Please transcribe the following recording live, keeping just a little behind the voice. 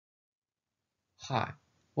Hi,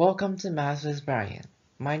 welcome to Math with Brian.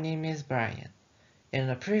 My name is Brian. In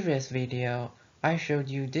the previous video, I showed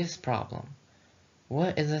you this problem.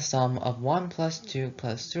 What is the sum of 1 plus 2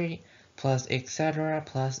 plus 3 plus etc.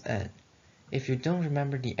 plus n? If you don't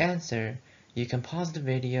remember the answer, you can pause the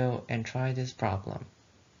video and try this problem.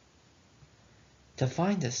 To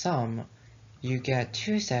find the sum, you get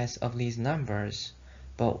two sets of these numbers,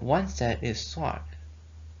 but one set is swapped.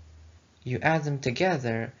 You add them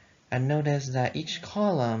together and notice that each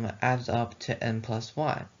column adds up to n plus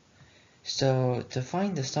 1. So to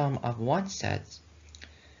find the sum of one set,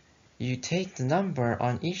 you take the number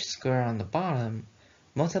on each square on the bottom,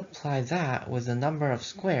 multiply that with the number of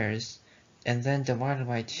squares, and then divide it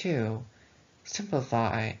by 2,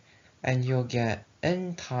 simplify, and you'll get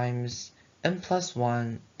n times n plus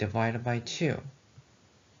 1 divided by 2.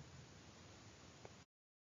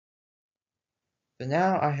 But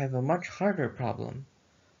now I have a much harder problem.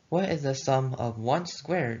 What is the sum of 1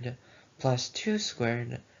 squared plus 2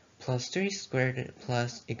 squared plus 3 squared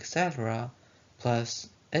plus etc. plus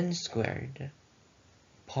n squared?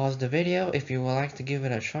 Pause the video if you would like to give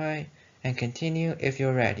it a try, and continue if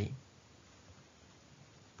you're ready.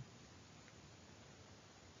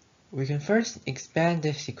 We can first expand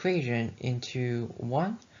this equation into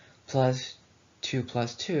 1 plus 2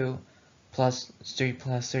 plus 2 plus 3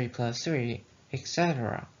 plus 3 plus 3,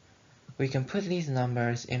 etc. We can put these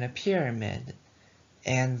numbers in a pyramid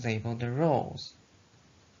and label the rows.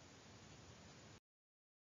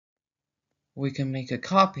 We can make a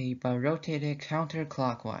copy by rotating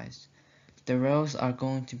counterclockwise. The rows are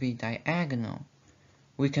going to be diagonal.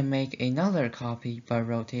 We can make another copy by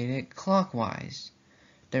rotating clockwise.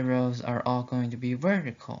 The rows are all going to be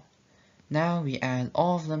vertical. Now we add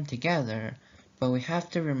all of them together, but we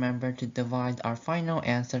have to remember to divide our final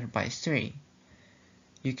answer by 3.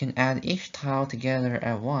 You can add each tile together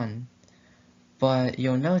at 1, but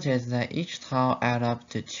you'll notice that each tile adds up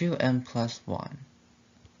to 2n plus 1.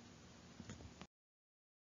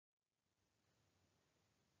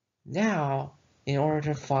 Now, in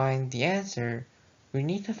order to find the answer, we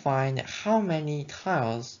need to find how many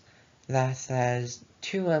tiles that says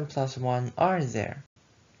 2n plus 1 are there.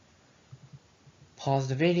 Pause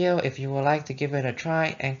the video if you would like to give it a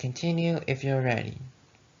try, and continue if you're ready.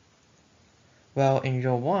 Well, in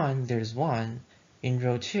row 1 there's 1, in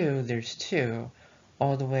row 2 there's 2,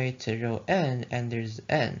 all the way to row n, and there's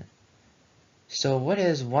n. So what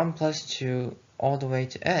is 1 plus 2 all the way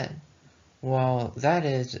to n? Well, that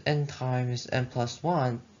is n times n plus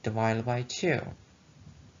 1 divided by 2.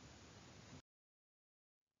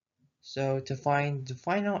 So to find the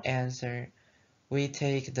final answer, we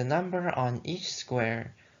take the number on each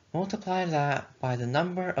square, multiply that by the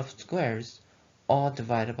number of squares, all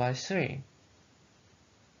divided by 3.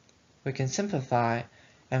 We can simplify,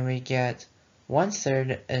 and we get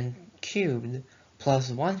 1/3 n cubed plus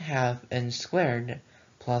 1/2 n squared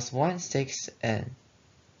plus 1/6 n.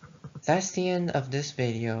 That's the end of this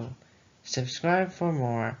video. Subscribe for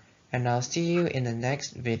more, and I'll see you in the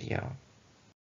next video.